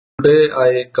Today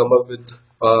I come up with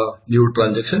a new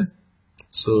transaction.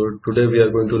 So today we are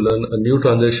going to learn a new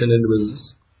transaction in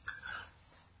business.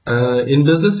 In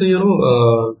business,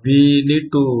 we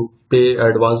need to pay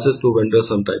advances to vendors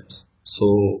sometimes.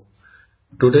 So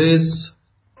today's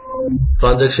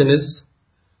transaction is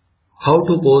how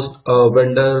to post a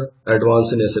vendor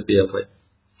advance in SAP FI.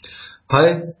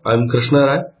 Hi, I'm Krishna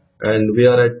Rai and we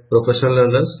are at Professional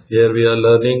Learners. Here we are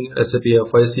learning SAP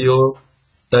FI CO,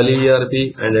 Tally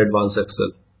ERP and Advanced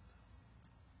Excel.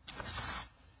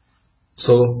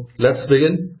 So let's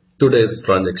begin today's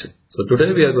transaction. So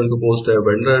today we are going to post a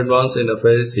vendor advance in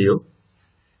FI CO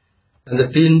and the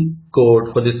team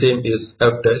code for the same is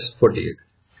F-48.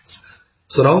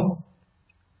 So now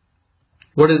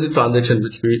what is the transaction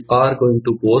which we are going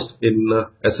to post in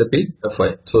SAP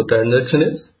FI? So transaction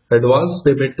is advance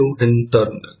payment to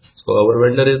internal. So our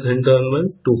vendor is internal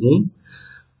to whom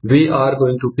we are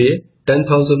going to pay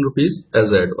 10,000 rupees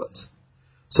as an advance.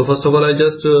 So first of all, I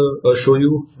just show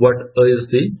you what is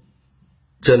the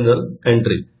general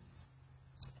entry.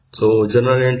 So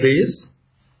general entry is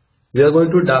we are going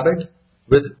to debit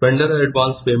with vendor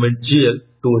advance payment GL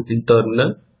to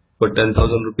internal for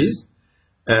 10,000 rupees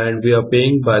and we are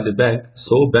paying by the bank.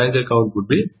 So bank account would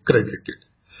be credited.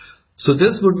 So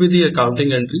this would be the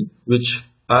accounting entry which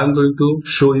I am going to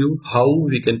show you how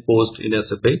we can post in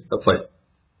SAP FI.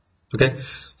 Okay,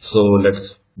 so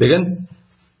let's begin.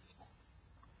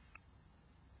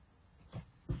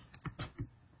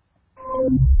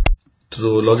 So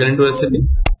log in into SAP.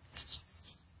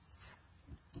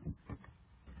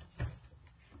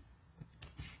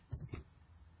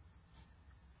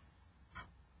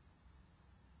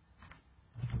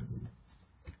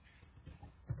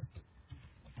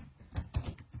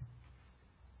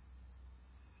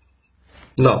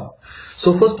 Now,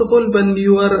 so first of all, when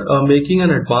you are making an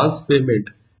advance payment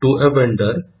to a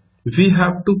vendor, we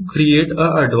have to create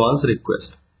an advance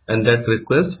request and that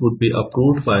request would be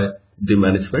approved by the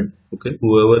management, okay,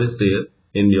 whoever is there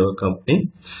in your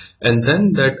company, and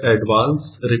then that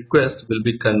advance request will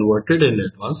be converted in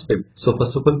advance payment. So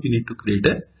first of all, we need to create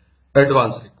an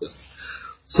advance request.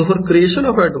 So for creation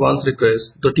of advance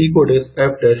request, the T code is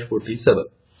F-47.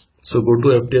 So go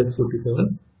to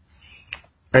F-47.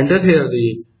 Enter here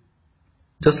the,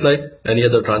 just like any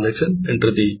other transaction,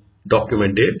 enter the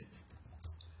document date.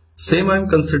 Same I am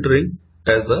considering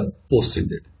as a posting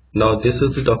date. Now this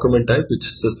is the document type which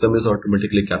system is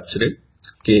automatically capturing,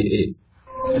 KA.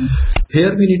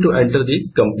 Here we need to enter the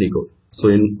company code. So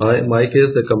in my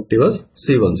case the company was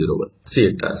C101,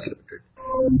 C8 Tires Limited.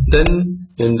 Then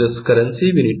in this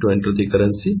currency we need to enter the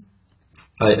currency,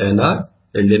 INR,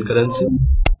 Indian currency.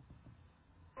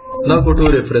 Now go to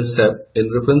reference tab.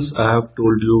 In reference, I have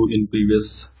told you in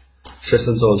previous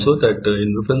sessions also that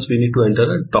in reference we need to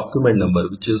enter a document number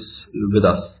which is with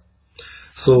us.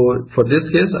 So for this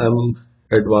case, I'm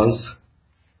advance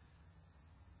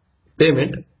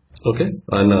payment, okay,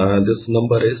 and this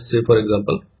number is, say for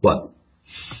example, 1.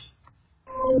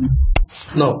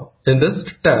 Now in this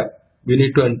tab, we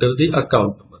need to enter the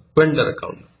account number, vendor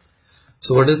account number.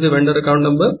 So what is the vendor account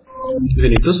number? We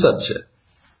need to search here.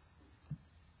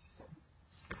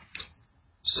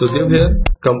 So give here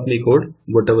company code,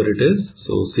 whatever it is.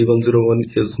 So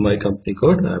C101 is my company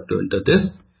code. I have to enter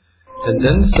this and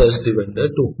then search the vendor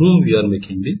to whom we are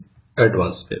making the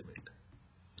advance payment.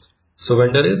 So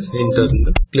vendor is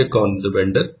internal. Click on the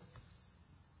vendor.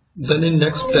 Then in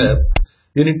next tab,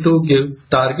 you need to give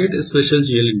target special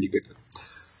GL indicator.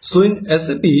 So in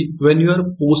SAP, when you are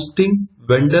posting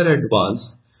vendor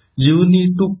advance, you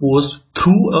need to post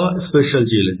through a special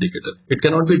GL indicator. It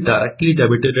cannot be directly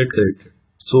debited and credited.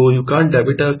 So you can't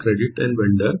debit or credit and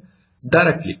vendor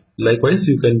directly. Likewise,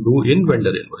 you can do in vendor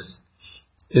invoice.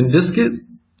 In this case,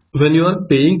 when you are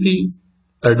paying the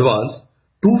advance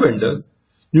to vendor,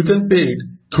 you can pay it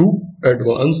through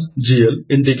advance GL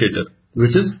indicator,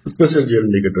 which is special GL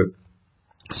indicator.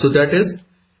 So that is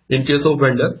in case of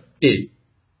vendor A.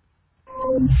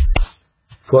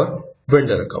 For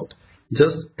vendor account,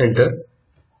 just enter.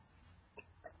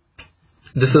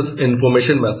 This is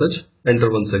information message.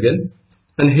 Enter once again.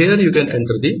 And here you can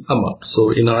enter the amount.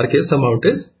 So in our case, amount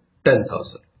is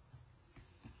 10,000.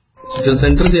 Just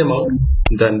enter the amount.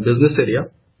 Then business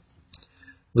area.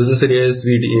 Business area is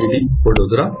VDAD,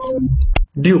 Vadodara,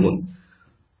 due on.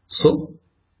 So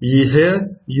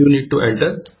here you need to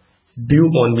enter due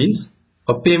on means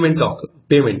a payment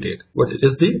date. What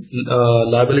is the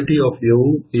liability of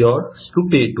yours to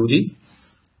pay to the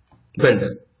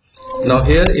vendor? Now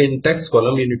here in text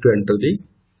column you need to enter the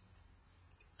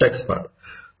text part.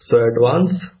 So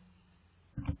advance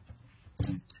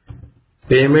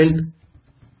payment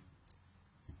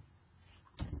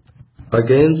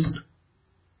against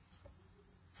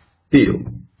PO,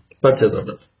 purchase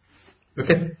order.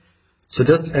 Okay, so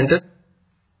just enter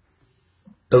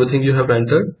everything you have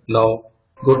entered. Now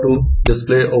go to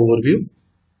display overview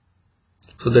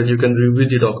so that you can review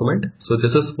the document. So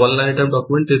this is one line item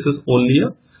document. This is only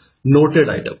a noted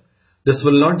item. This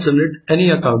will not generate any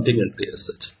accounting entry as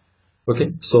such.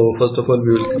 Okay, so first of all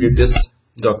we will create this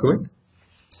document.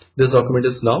 This document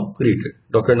is now created.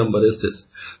 Document number is this.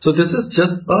 So this is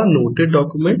just a noted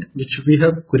document which we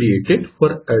have created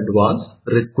for advance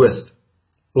request.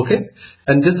 Okay,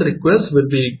 and this request will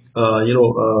be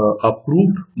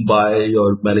approved by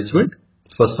your management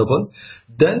first of all.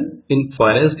 Then in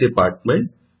finance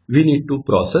department we need to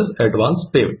process advance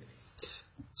payment.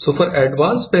 So for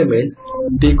advance payment,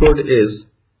 T code is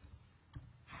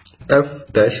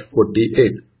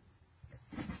F-48.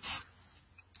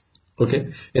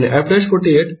 Okay, in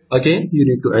F-48 again you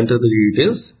need to enter the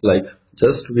details, like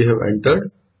just we have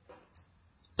entered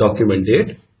document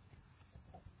date,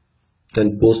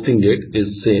 then posting date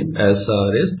is same as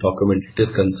far as document date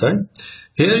is concerned.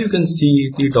 Here you can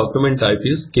see the document type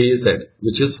is KZ,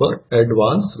 which is for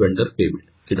advance vendor payment.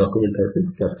 The document type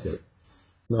is captured.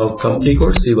 Now company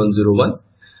code C101.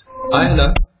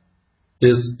 INR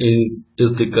is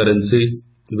the currency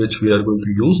which we are going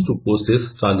to use to post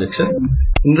this transaction.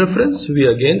 In reference, we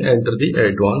again enter the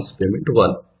advance payment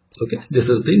 1. Okay, this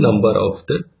is the number of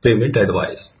the payment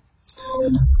advice.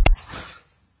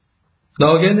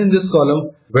 Now again in this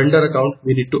column, vendor account,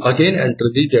 we need to again enter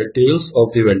the details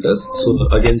of the vendors. So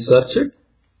again search it.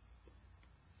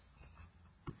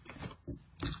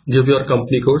 Give your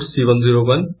company code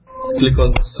C101. Click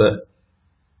on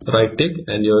right tick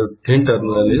and your hint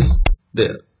terminal is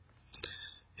there.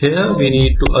 Here we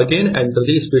need to again enter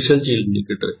the special GL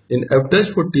indicator. In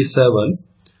F-47,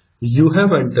 you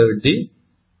have entered the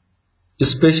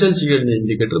special GL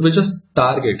indicator which is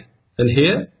target, and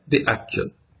here the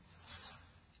actual,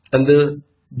 and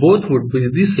both would be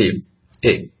the same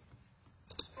A.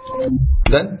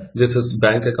 Then this is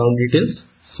bank account details.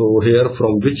 So here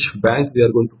from which bank we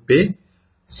are going to pay.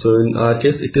 So in our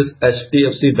case it is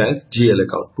HDFC Bank GL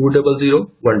account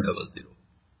 200100.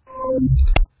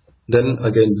 Then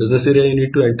again business area you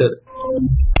need to enter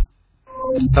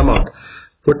amount.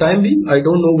 For time being I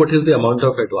don't know what is the amount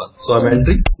of advance, so I'm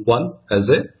entering 1 as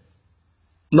a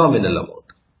nominal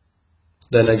amount.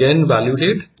 Then again value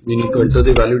date, we need to enter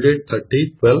the value date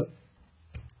 30/12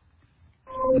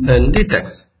 and the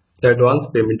tax, advance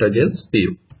payment against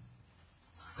PO.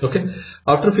 Okay,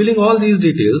 after filling all these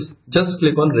details, just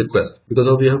click on request because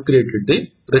we have created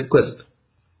the request.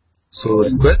 So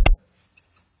request,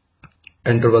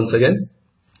 enter once again,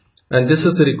 and this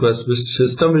is the request which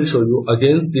system will show you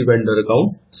against the vendor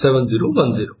account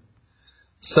 7010.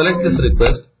 Select this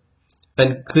request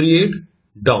and create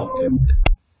down payment.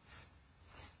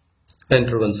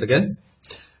 Enter once again,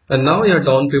 and now your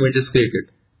down payment is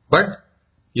created, but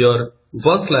your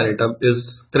first line item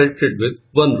is credited with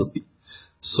 1 rupee.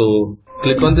 So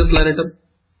click on this line item,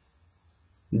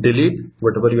 delete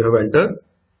whatever you have entered,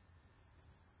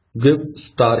 give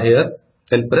star here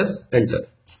and press enter.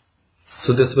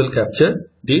 So this will capture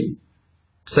the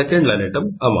second line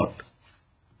item amount.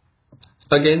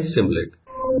 Again simulate.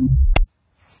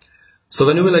 So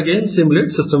when you will again simulate,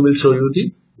 system will show you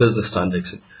the business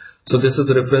transaction. So this is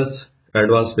the reference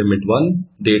advance payment 1,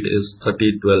 date is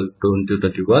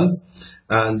 30/12/2021,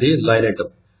 and the line item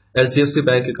HDFC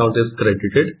Bank account is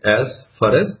credited as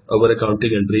far as our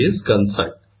accounting entry is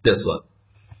concerned, this one,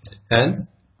 and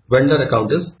vendor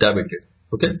account is debited.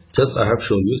 Okay, just I have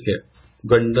shown you here,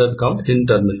 vendor account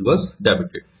internally was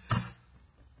debited,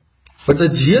 but the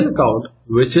GL account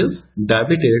which is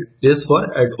debited is for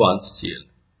advanced GL.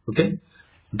 Okay,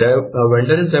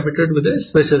 vendor is debited with a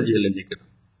special GL indicator.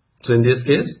 So in this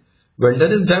case vendor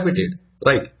is debited,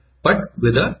 right, but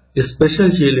with a special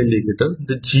GL indicator,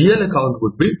 the GL account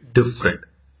would be different.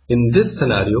 In this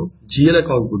scenario, GL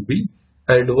account would be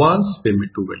advance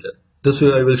payment to vendor. This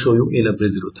way I will show you in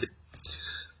FB03.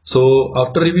 So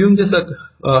after reviewing this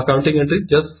accounting entry,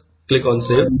 just click on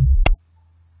save,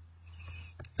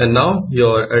 and now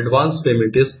your advance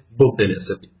payment is booked in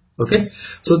SAP. Okay,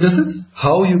 so this is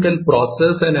how you can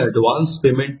process an advance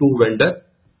payment to vendor.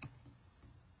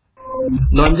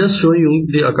 Now I'm just showing you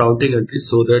the accounting entry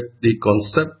so that the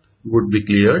concept would be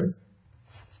cleared.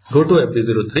 Go to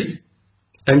FB03,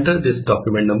 enter this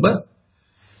document number,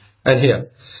 and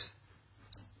here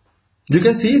you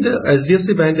can see the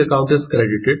HDFC Bank account is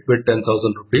credited with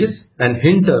 10,000 rupees and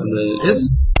hint terminal is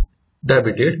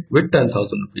debited with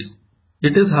 10,000 rupees.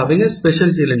 It is having a special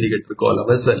GL indicator column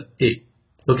as well, A.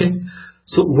 Okay.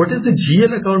 So what is the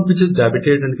GL account which is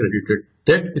debited and credited?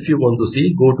 That if you want to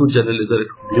see, go to General Ledger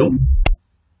view,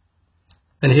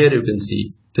 and here you can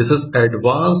see this is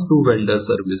advance to vendor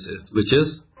services which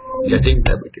is getting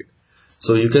debited.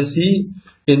 So you can see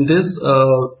in this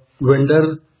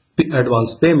vendor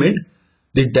advance payment,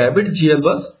 the debit GL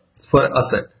was for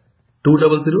asset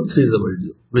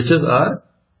 200300, which is our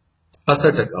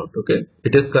asset account. Okay,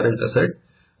 it is current asset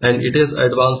and it is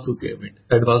advance to payment,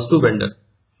 advance to vendor.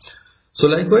 So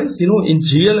likewise, in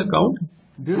GL account,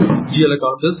 this GL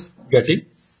account is getting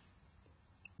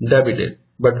debited.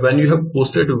 But when you have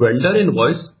posted vendor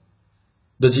invoice,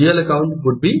 the GL account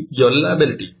would be your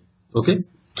liability, okay,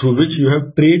 through which you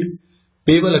have trade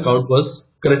payable account was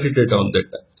credited on that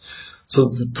time.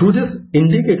 So through this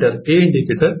indicator, A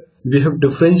indicator, we have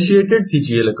differentiated the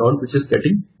GL account which is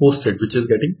getting posted, which is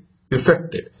getting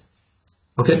affected.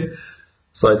 Okay.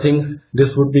 So I think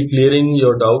this would be clearing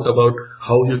your doubt about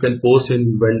how you can post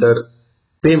in vendor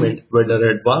payment,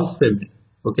 vendor advance payment,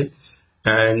 okay,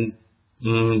 and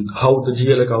how the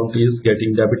GL account is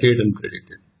getting debited and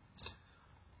credited.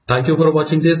 Thank you for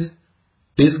watching this.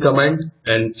 Please comment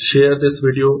and share this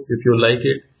video if you like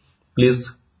it. Please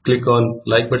click on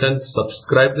like button,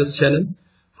 subscribe this channel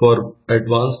for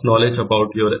advanced knowledge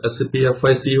about your SAP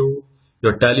FI CO,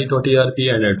 your Tally.ERP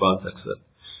and Advanced Excel.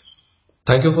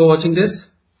 Thank you for watching this.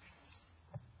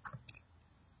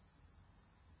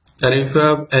 And if you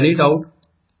have any doubt,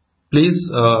 please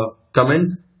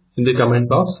comment in the comment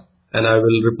box and I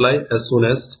will reply as soon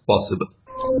as possible.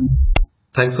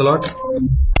 Thanks a lot.